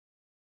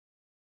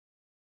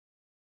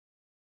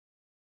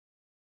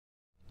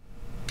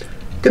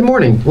Good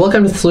morning.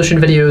 Welcome to the solution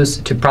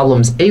videos to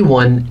problems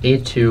A1,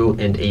 A2,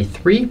 and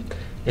A3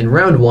 in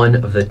round 1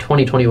 of the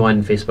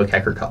 2021 Facebook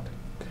Hacker Cup.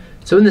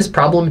 So in this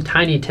problem,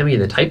 Tiny Timmy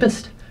the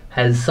typist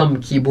has some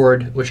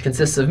keyboard which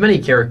consists of many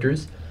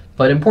characters,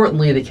 but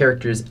importantly the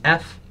characters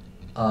F,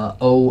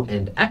 O,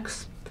 and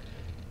X.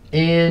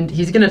 And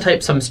he's going to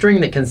type some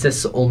string that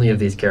consists only of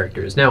these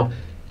characters. Now,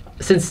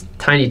 since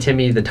Tiny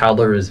Timmy the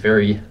toddler is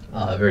very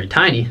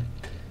tiny,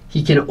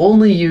 he can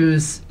only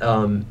use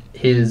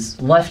his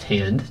left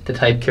hand to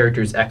type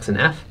characters X and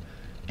F,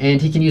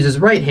 and he can use his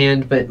right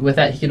hand, but with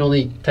that he can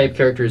only type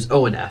characters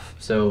O and F.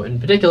 So in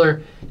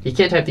particular, he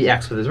can't type the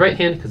X with his right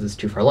hand because it's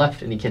too far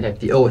left, and he can't type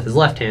the O with his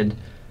left hand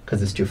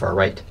because it's too far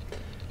right.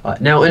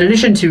 Now, in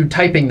addition to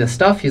typing this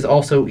stuff, he's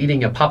also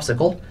eating a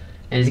popsicle,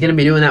 and he's going to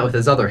be doing that with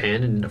his other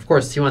hand, and of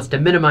course he wants to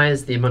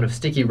minimize the amount of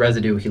sticky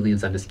residue he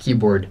leaves on his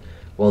keyboard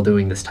while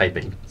doing this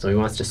typing. So he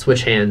wants to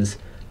switch hands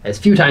as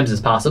few times as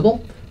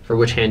possible for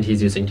which hand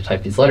he's using to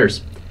type these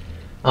letters.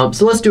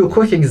 So let's do a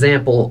quick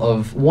example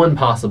of one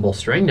possible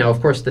string. Now,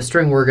 of course, the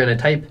string we're going to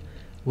type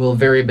will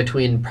vary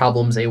between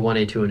problems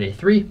A1, A2, and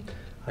A3.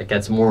 It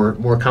gets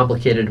more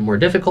complicated and more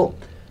difficult.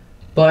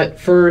 But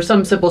for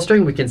some simple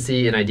string, we can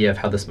see an idea of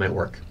how this might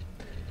work.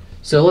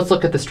 So let's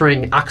look at the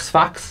string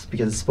oxfox,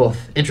 because it's both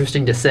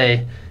interesting to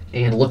say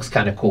and looks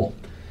kind of cool.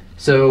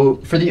 So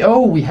for the O,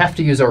 we have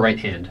to use our right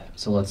hand.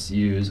 So let's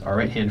use our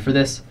right hand for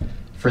this.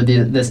 For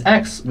this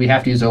X, we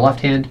have to use our left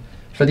hand.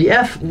 For the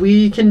F,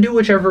 we can do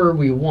whichever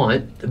we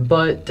want,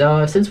 but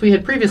since we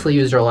had previously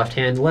used our left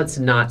hand, let's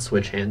not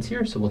switch hands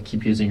here, so we'll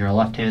keep using our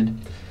left hand.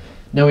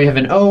 Now we have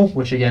an O,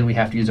 which again we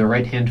have to use our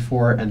right hand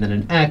for, and then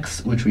an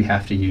X, which we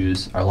have to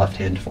use our left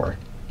hand for.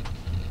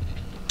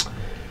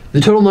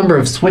 The total number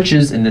of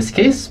switches in this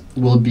case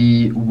will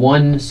be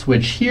one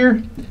switch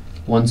here,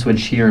 one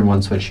switch here, and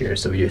one switch here.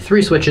 So we do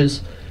 3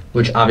 switches,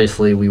 which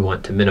obviously we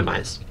want to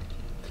minimize.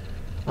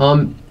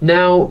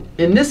 Now,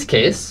 in this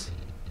case,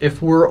 if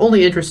we're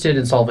only interested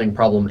in solving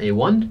problem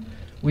A1,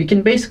 we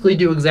can basically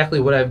do exactly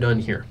what I've done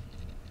here.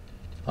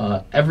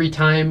 Every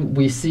time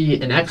we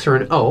see an X or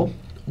an O,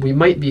 we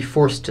might be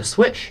forced to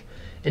switch,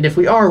 and if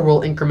we are,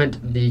 we'll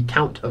increment the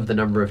count of the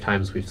number of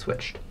times we've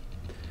switched.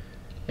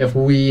 If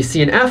we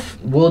see an F,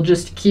 we'll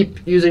just keep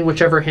using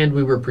whichever hand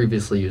we were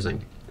previously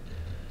using.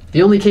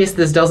 The only case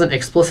this doesn't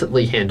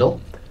explicitly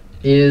handle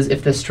is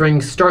if the string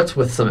starts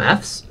with some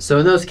Fs. So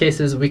in those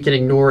cases, we can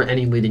ignore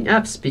any leading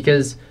Fs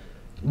because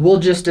we'll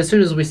just, as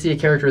soon as we see a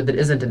character that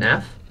isn't an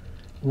F,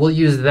 we'll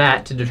use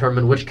that to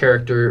determine which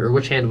character or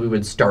which hand we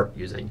would start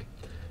using.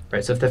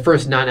 Right, so if the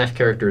first non-F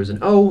character is an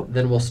O,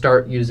 then we'll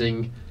start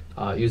using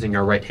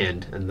our right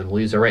hand, and then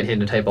we'll use our right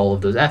hand to type all of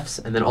those Fs,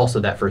 and then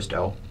also that first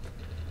O.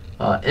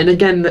 And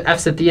again, the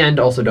Fs at the end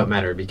also don't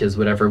matter because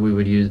whatever we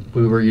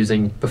were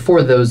using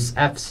before those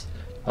Fs,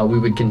 we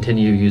would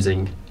continue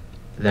using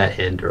that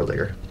hand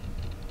earlier.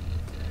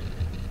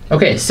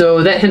 Okay,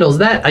 so that handles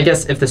that. I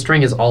guess if the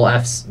string is all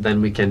Fs,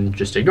 then we can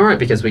just ignore it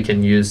because we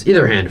can use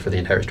either hand for the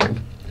entire string.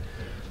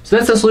 So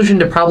that's the solution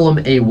to problem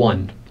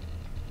A1.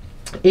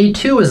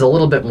 A2 is a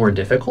little bit more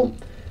difficult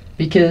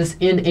because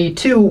in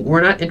A2,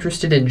 we're not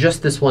interested in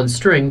just this one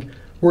string.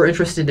 We're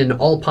interested in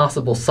all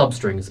possible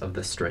substrings of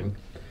this string.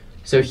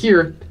 So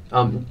here,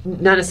 not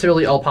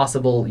necessarily all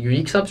possible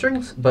unique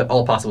substrings, but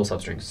all possible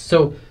substrings.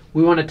 So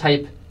we want to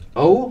type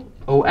O,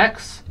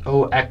 OX,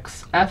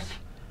 OXF,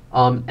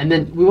 and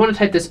then we want to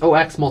type this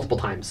OX multiple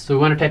times. So we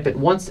want to type it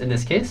once in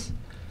this case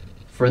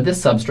for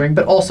this substring,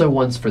 but also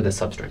once for this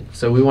substring.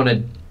 So we want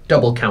to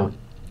double count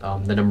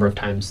the number of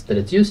times that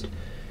it's used.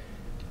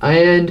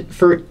 And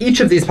for each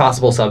of these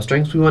possible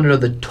substrings, we want to know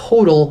the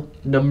total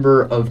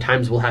number of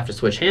times we'll have to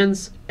switch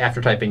hands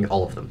after typing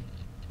all of them.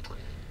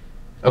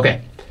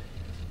 Okay,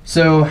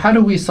 so how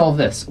do we solve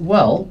this?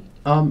 Well,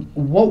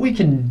 what we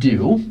can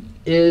do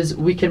is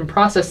we can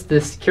process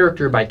this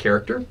character by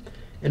character,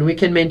 and we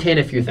can maintain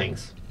a few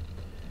things.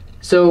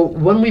 So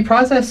when we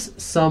process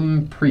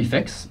some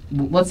prefix,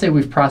 let's say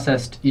we've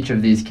processed each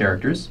of these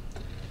characters,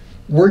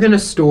 we're going to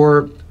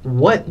store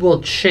what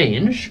will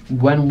change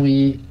when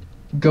we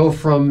go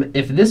from,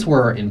 if this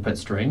were our input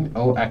string,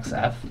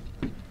 OXF,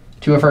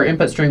 to if our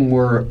input string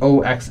were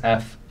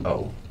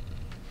OXFO.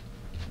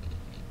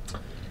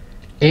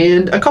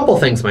 And a couple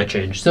things might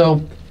change.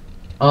 So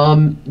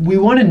we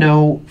want to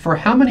know for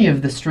how many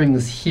of the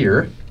strings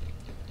here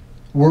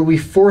were we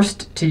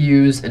forced to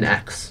use an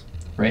X,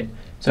 right?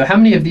 So how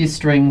many of these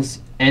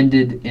strings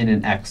ended in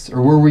an X?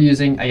 Or were we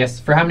using, I guess,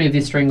 for how many of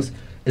these strings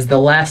is the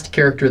last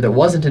character that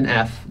wasn't an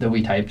F that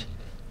we typed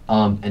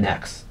an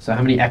X? So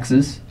how many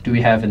X's do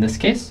we have in this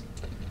case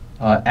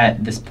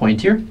at this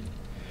point here?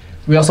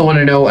 We also want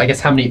to know, I guess,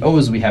 how many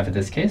O's we have in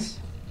this case.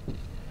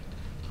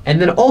 And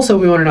then also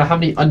we want to know how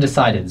many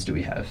undecideds do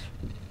we have.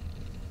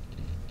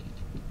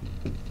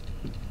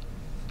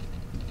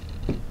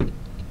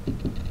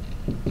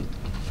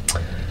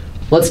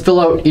 Let's fill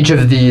out each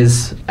of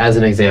these as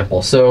an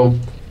example. So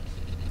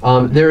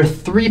there are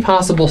 3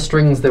 possible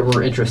strings that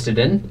we're interested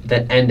in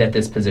that end at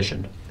this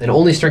position. And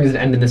only strings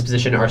that end in this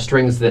position are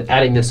strings that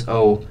adding this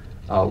O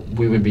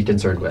we would be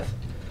concerned with.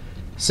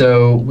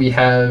 So we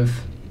have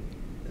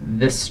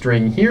this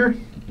string here,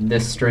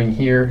 this string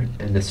here,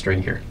 and this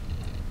string here.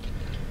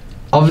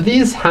 Of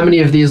these, how many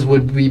of these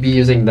would we be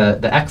using the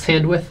X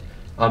hand with?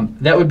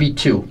 That would be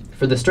 2.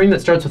 For the string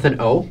that starts with an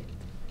O,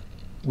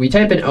 we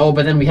type an O,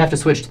 but then we have to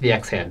switch to the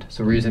X hand.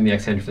 So we're using the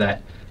X hand for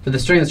that. For the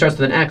string that starts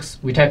with an X,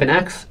 we type an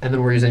X, and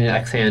then we're using the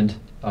X hand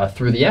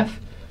through the F.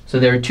 So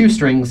there are 2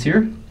 strings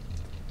here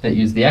that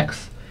use the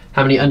X.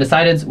 How many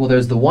undecideds? Well,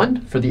 there's the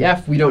 1 for the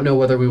F. We don't know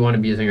whether we want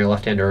to be using our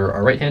left hand or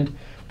our right hand.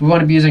 We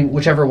want to be using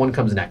whichever one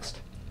comes next.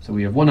 So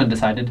we have 1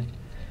 undecided.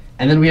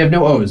 And then we have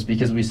no O's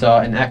because we saw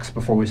an X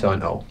before we saw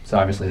an O. So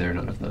obviously there are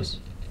none of those.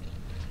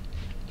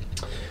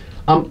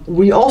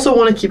 We also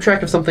want to keep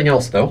track of something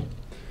else, though,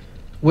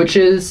 which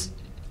is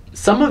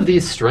some of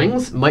these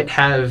strings might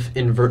have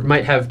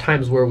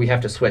times where we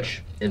have to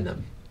switch in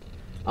them.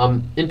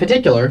 In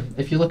particular,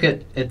 if you look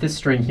at this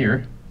string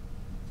here,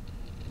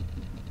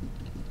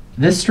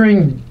 this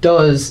string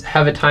does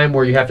have a time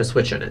where you have to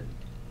switch in it.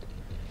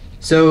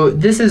 So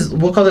this is,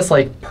 we'll call this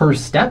like per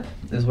step,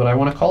 is what I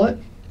want to call it.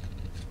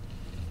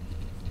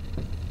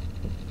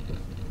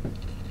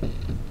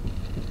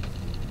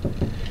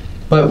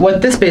 But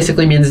what this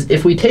basically means is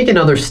if we take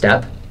another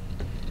step,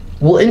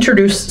 we'll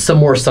introduce some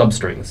more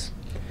substrings.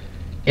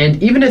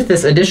 And even if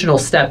this additional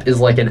step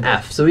is like an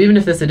F, so even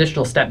if this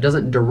additional step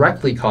doesn't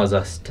directly cause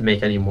us to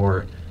make any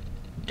more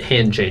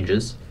hand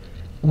changes,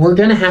 we're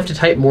going to have to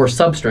type more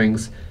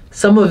substrings.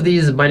 Some of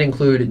these might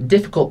include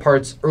difficult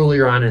parts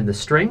earlier on in the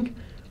string,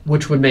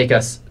 which would make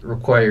us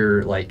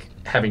require like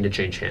having to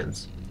change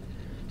hands.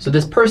 So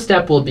this per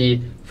step will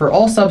be for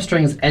all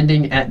substrings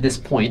ending at this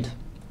point,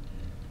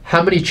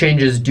 how many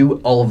changes do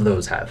all of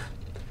those have?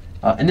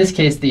 In this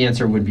case, the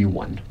answer would be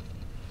 1.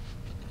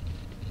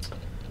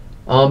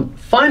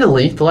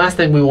 Finally, the last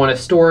thing we want to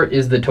store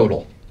is the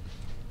total.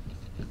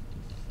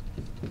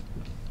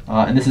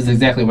 And this is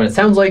exactly what it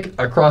sounds like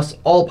across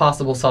all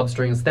possible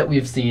substrings that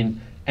we've seen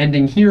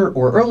ending here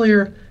or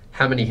earlier.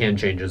 How many hand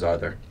changes are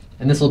there?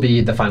 And this will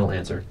be the final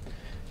answer.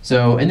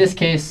 So in this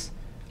case,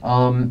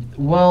 1,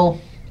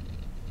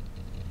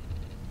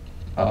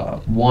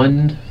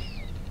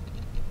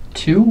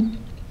 2.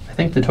 I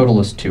think the total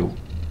is 2.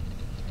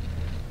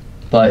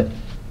 But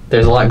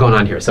there's a lot going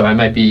on here, so I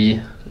might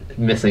be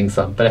missing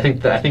some. But I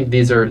think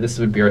this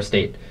would be our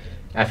state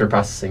after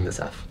processing this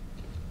F.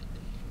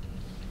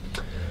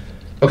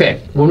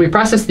 Okay, when we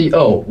process the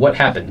O, what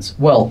happens?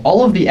 Well,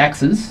 all of the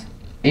X's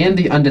and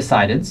the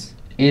undecideds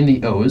and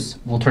the O's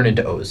will turn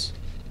into O's.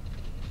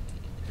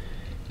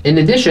 In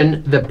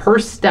addition, the per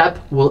step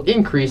will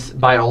increase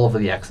by all of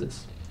the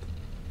X's.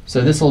 So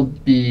this will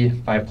be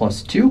by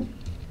plus 2.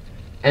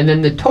 And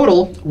then the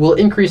total will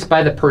increase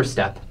by the per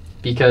step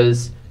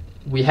because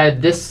we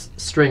had this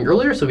string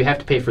earlier, so we have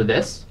to pay for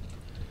this.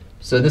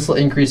 So this will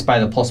increase by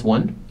the plus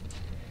 1.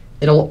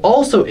 It'll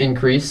also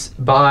increase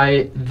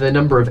by the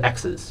number of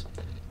X's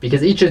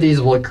because each of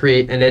these will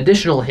create an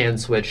additional hand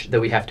switch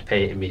that we have to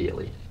pay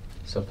immediately.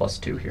 So plus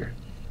 2 here.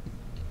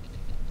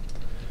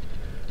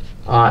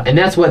 And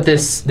that's what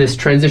this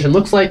transition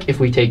looks like if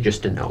we take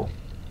just an O.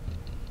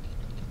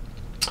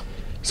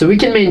 So we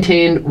can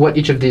maintain what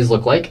each of these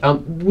look like.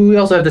 We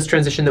also have this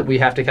transition that we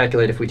have to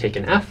calculate if we take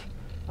an F,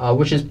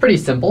 which is pretty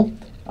simple.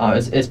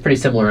 It's pretty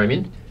similar, I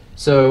mean.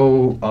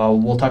 So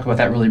we'll talk about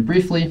that really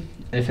briefly.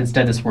 If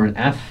instead this were an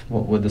F,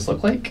 what would this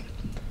look like?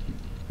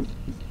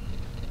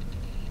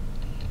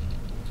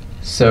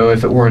 So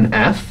if it were an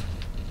F,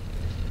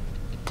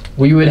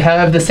 we would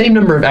have the same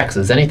number of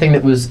X's. Anything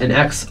that was an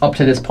X up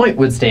to this point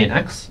would stay an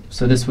X.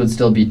 So this would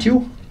still be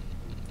 2.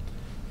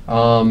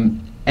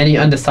 Any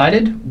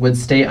undecided would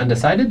stay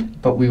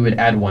undecided, but we would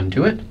add 1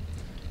 to it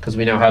because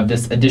we now have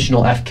this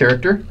additional F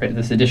character, right?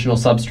 This additional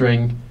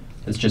substring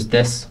that's just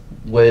this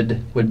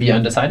would be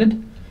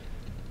undecided.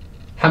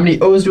 How many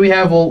O's do we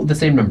have? Well, the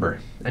same number.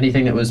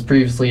 Anything that was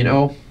previously an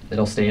O,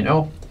 it'll stay an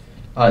O.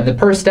 The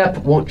per step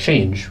won't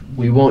change.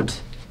 We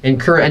won't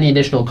incur any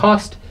additional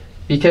cost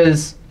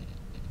because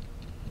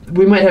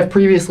we might have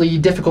previously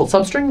difficult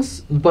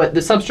substrings, but the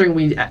substring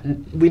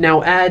we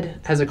now add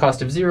has a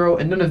cost of 0,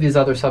 and none of these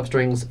other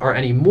substrings are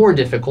any more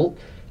difficult,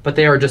 but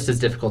they are just as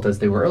difficult as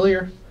they were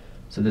earlier,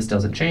 so this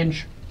doesn't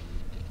change.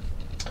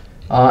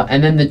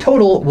 And then the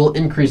total will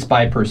increase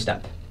by per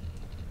step.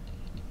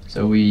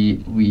 So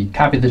we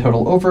copy the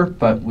total over,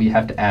 but we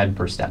have to add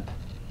per step.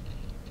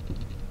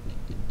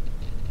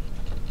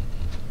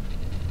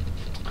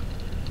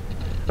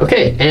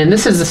 Okay, and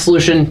this is the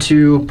solution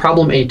to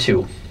problem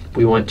A2.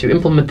 We want to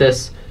implement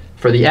this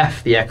for the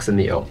F, the X, and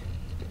the O,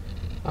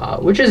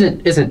 which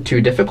isn't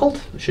too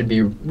difficult. It should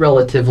be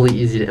relatively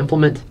easy to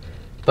implement,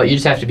 but you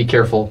just have to be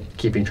careful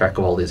keeping track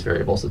of all these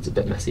variables. It's a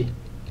bit messy.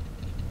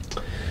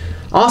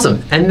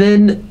 Awesome, and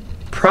then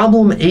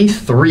problem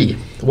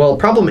A3. Well,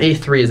 problem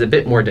A3 is a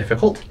bit more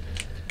difficult.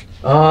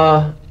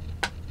 Yeah,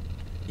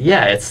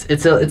 it's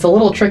a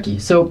little tricky.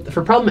 So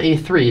for problem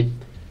A3,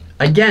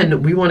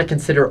 again, we want to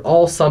consider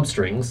all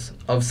substrings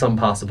of some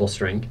possible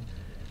string.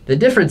 The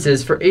difference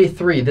is for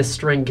A3, this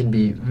string can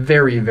be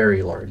very,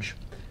 very large.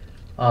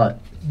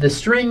 The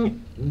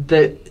string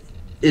that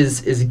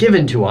is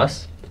given to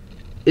us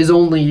is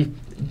only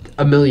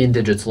a million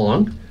digits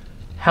long.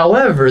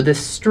 However, this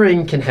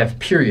string can have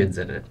periods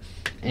in it.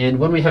 And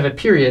when we have a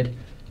period,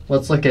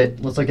 let's look at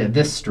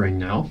this string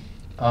now.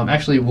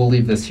 Actually, we'll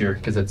leave this here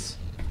because it's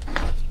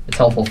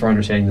helpful for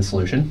understanding the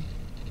solution.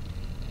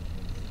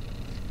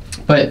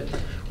 But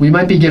we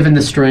might be given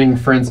the string,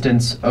 for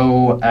instance,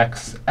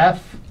 OXF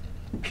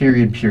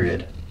period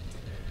period.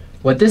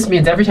 What this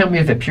means, every time we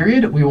have a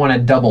period, we want to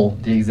double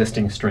the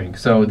existing string.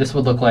 So this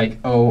would look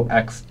like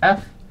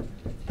OXF.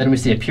 Then we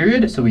see a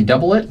period, so we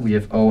double it. We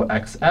have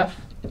OXF.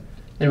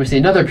 Then we see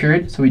another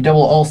period, so we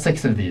double all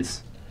 6 of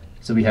these.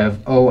 So we have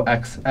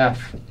OXF,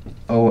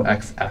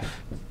 OXF.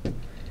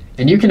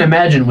 And you can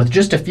imagine with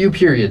just a few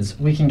periods,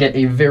 we can get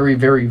a very,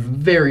 very,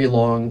 very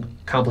long,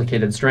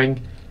 complicated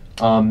string,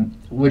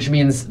 which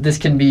means this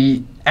can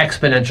be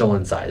exponential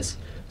in size.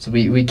 So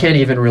we can't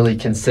even really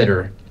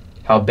consider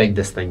how big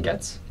this thing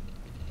gets.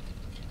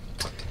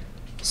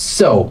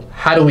 So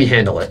how do we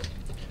handle it?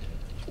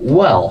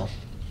 Well,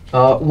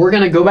 we're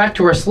going to go back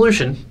to our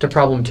solution to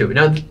problem 2.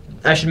 Now,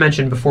 I should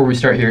mention before we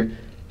start here,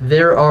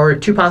 there are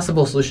 2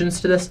 possible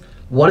solutions to this.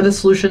 One of the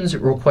solutions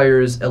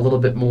requires a little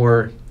bit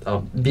more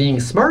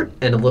being smart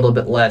and a little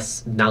bit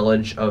less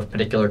knowledge of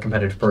particular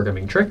competitive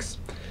programming tricks.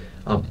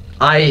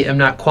 I am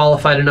not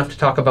qualified enough to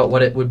talk about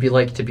what it would be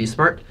like to be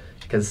smart,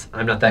 because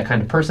I'm not that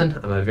kind of person.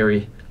 I'm a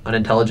very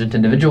unintelligent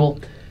individual.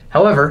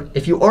 However,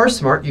 if you are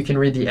smart, you can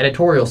read the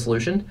editorial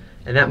solution,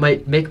 and that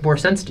might make more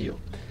sense to you.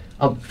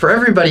 For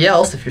everybody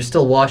else, if you're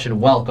still watching,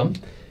 welcome.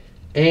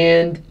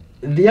 And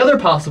the other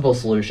possible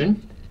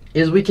solution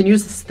is we can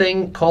use this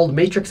thing called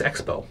Matrix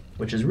Expo,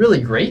 which is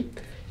really great.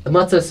 It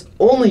lets us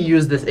only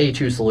use this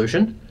A2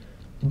 solution,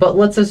 but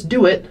lets us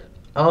do it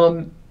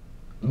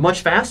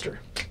much faster.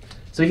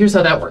 So here's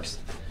how that works.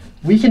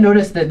 We can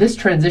notice that this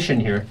transition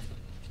here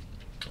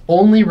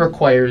only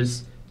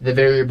requires the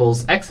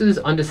variables x's,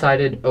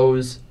 undecided,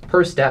 o's,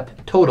 per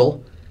step,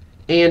 total,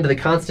 and the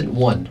constant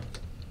 1.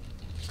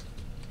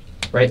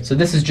 Right? So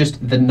this is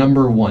just the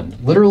number 1.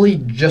 Literally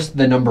just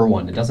the number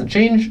 1. It doesn't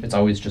change. It's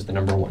always just the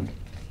number 1.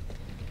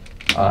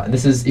 And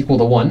this is equal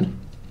to 1.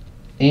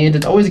 And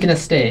it's always going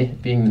to stay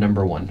being the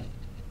number 1.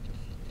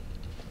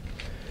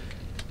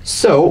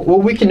 So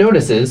what we can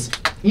notice is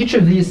each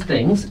of these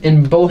things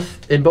in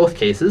both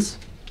cases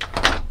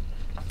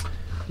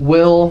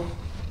will,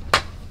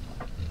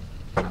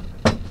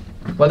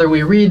 whether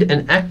we read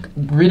an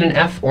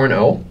F or an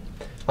O,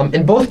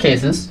 in both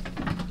cases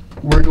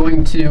we're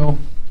going to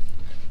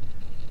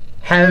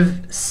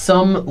have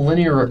some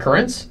linear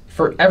recurrence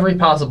for every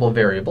possible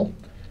variable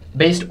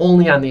based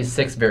only on these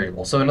 6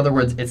 variables. So in other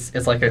words,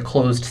 it's like a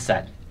closed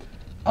set.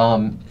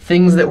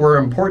 Things that were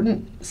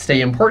important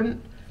stay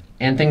important,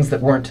 and things that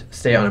weren't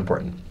stay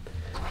unimportant.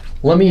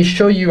 Let me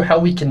show you how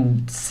we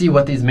can see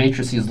what these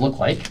matrices look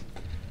like.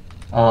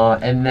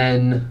 And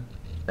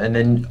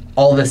then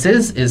all this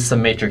is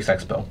some matrix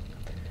expo.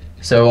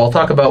 So I'll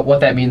talk about what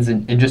that means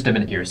in just a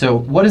minute here. So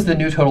what is the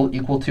new total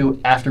equal to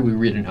after we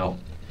read an O?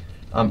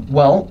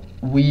 Well,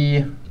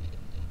 we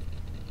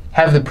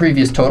have the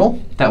previous total.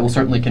 That will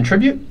certainly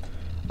contribute.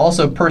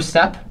 Also, per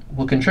step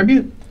will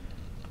contribute.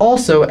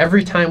 Also,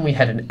 every time we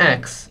had an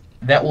x,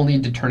 that will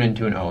need to turn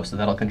into an O, so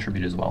that'll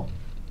contribute as well.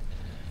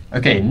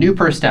 OK, new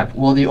per step.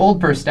 Well, the old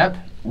per step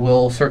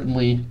will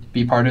certainly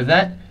be part of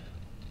that.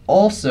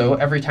 Also,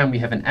 every time we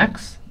have an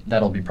x,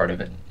 that'll be part of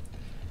it.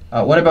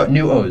 What about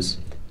new O's?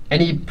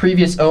 Any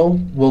previous O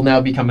will now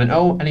become an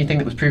O. Anything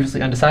that was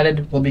previously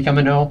undecided will become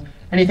an O.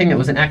 Anything that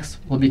was an x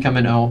will become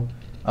an O.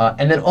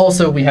 And then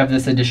also we have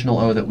this additional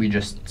O that we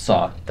just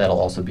saw. That'll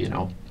also be an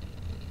O.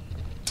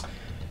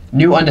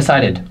 New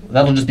undecided.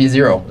 That'll just be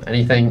 0.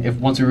 Anything, if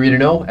once we read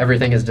an O,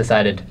 everything is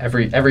decided.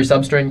 Every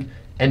substring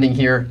ending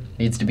here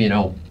needs to be an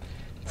O.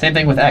 Same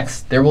thing with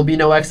x. There will be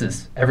no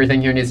x's.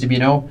 Everything here needs to be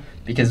an O,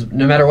 because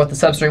no matter what the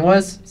substring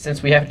was,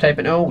 since we have to type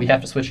an O, we have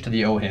to switch to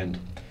the O hand.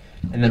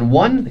 And then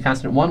 1, the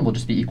constant 1, will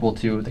just be equal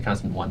to the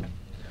constant 1.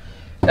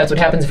 That's what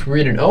happens if we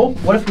read an O.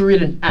 What if we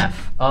read an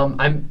F?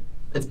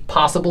 It's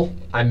possible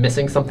I'm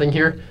missing something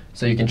here,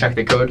 so you can check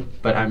the code,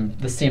 but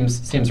this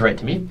seems right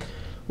to me.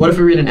 What if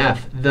we read an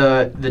F?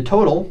 The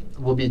total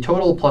will be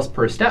total plus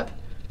per step.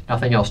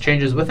 Nothing else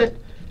changes with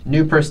it.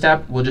 New per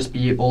step will just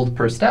be old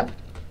per step,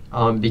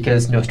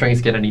 because no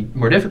strings get any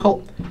more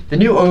difficult. The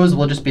new O's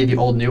will just be the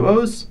old new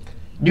O's.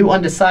 New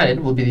undecided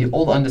will be the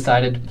old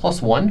undecided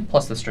plus 1,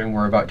 plus the string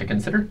we're about to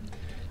consider.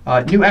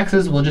 New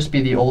x's will just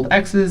be the old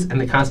x's, and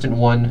the constant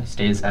 1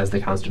 stays as the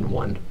constant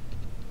 1.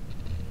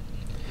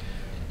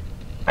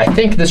 I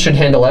think this should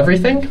handle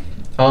everything.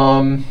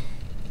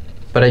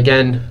 But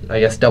again, I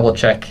guess double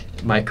check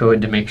my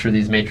code to make sure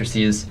these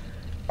matrices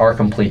are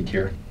complete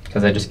here,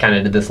 because I just kind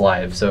of did this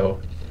live, so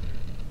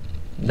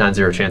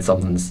non-zero chance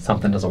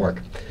something doesn't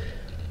work.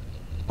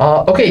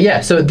 OK,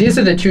 yeah, so these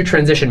are the 2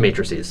 transition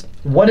matrices.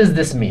 What does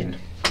this mean?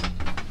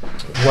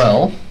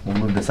 Well, we'll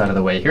move this out of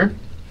the way here.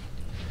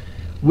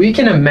 We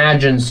can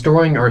imagine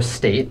storing our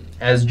state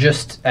as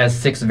just as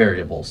 6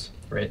 variables,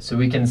 right? So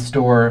we can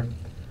store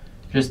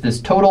just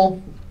this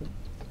total.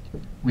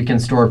 We can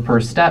store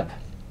per step.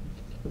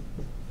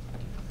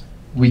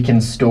 We can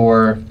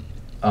store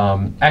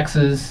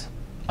X's,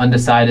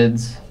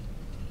 undecideds,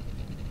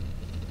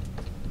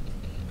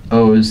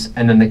 O's,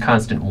 and then the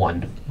constant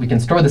 1. We can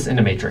store this in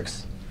a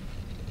matrix.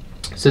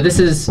 So this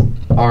is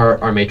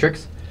our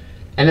matrix.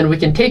 And then we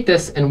can take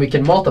this and we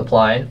can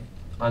multiply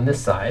on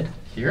this side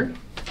here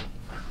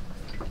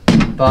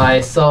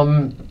by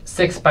some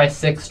 6 by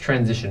 6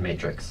 transition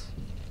matrix.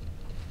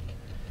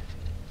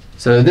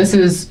 So this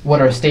is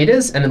what our state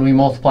is, and then we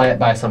multiply it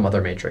by some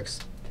other matrix.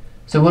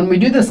 So when we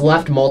do this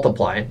left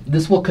multiply,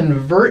 this will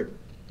convert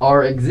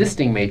our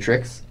existing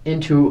matrix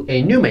into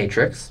a new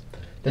matrix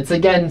that's,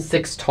 again,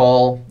 6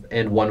 tall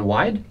and 1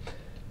 wide.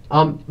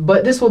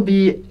 But this will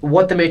be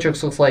what the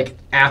matrix looks like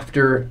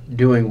after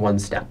doing one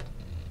step.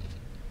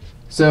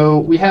 So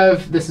we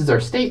have, this is our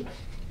state.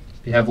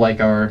 We have like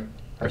our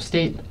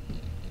state.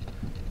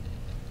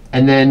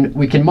 And then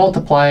we can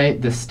multiply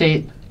the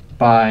state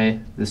by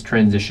this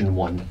transition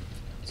 1.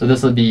 So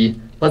this would be,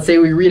 let's say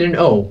we read an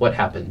O, what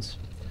happens?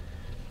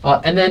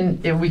 And then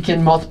if we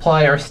can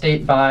multiply our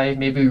state by,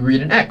 maybe we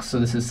read an X, so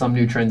this is some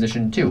new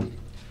transition 2.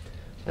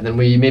 And then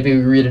maybe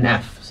we read an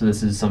F, so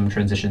this is some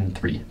transition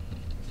 3.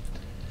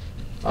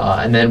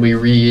 And then we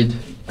read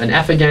an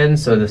F again,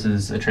 so this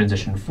is a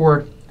transition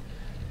 4.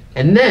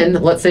 And then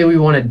let's say we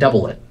want to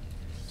double it.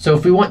 So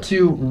if we want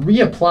to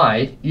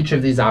reapply each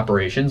of these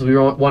operations, we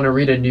want to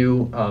read a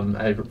new,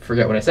 I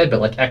forget what I said,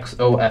 but like X,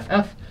 O, F,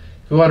 F.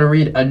 If we want to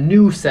read a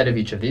new set of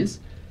each of these,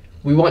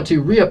 we want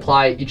to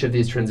reapply each of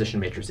these transition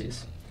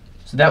matrices.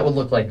 So that would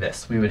look like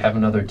this. We would have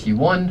another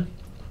T1,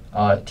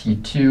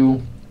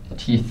 T2,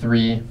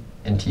 T3,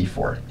 and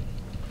T4.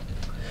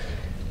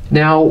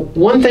 Now,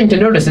 one thing to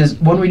notice is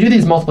when we do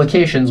these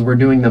multiplications, we're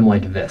doing them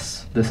like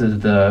this. This is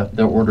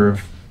the order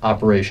of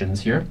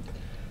operations here.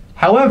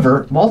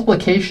 However,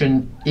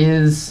 multiplication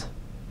is,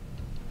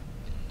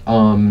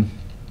 I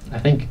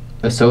think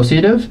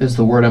associative is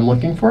the word I'm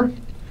looking for.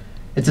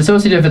 It's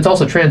associative, it's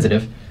also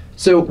transitive.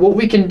 So what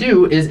we can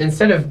do is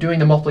instead of doing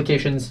the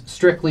multiplications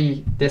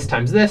strictly this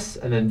times this,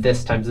 and then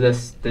this times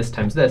this, this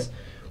times this,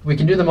 we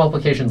can do the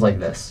multiplications like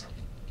this.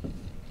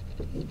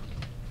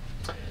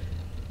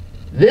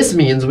 This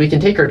means we can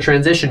take our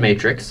transition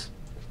matrix,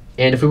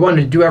 and if we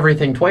wanted to do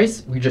everything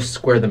twice, we just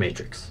square the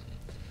matrix.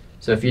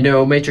 So if you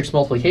know matrix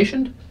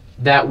multiplication,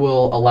 that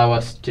will allow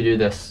us to do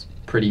this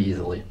pretty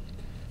easily.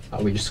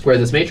 We just square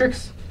this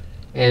matrix,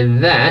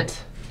 and that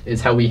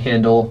is how we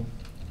handle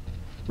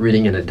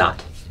reading in a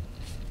dot.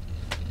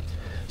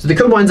 So the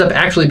code winds up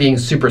actually being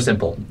super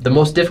simple. The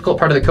most difficult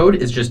part of the code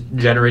is just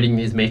generating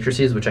these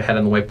matrices, which I had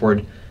on the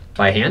whiteboard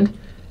by hand.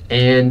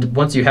 And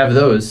once you have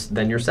those,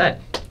 then you're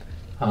set.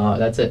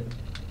 That's it.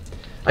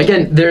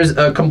 Again, there's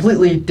a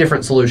completely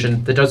different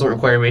solution that doesn't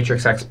require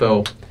matrix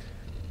expo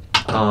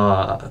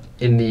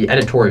in the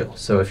editorial.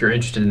 So if you're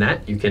interested in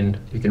that, you can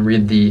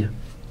read the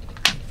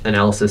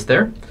analysis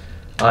there.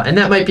 And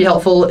that might be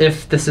helpful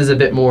if this is a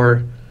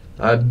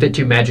bit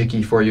too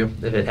magic-y for you,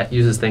 if it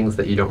uses things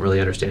that you don't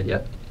really understand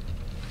yet.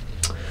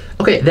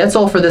 OK, that's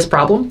all for this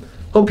problem.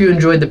 Hope you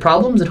enjoyed the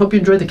problems and hope you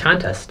enjoyed the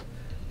contest.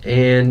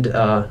 And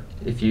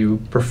if you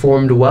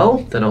performed well,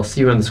 then I'll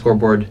see you on the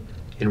scoreboard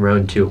in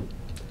round 2.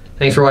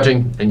 Thanks for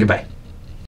watching, and goodbye.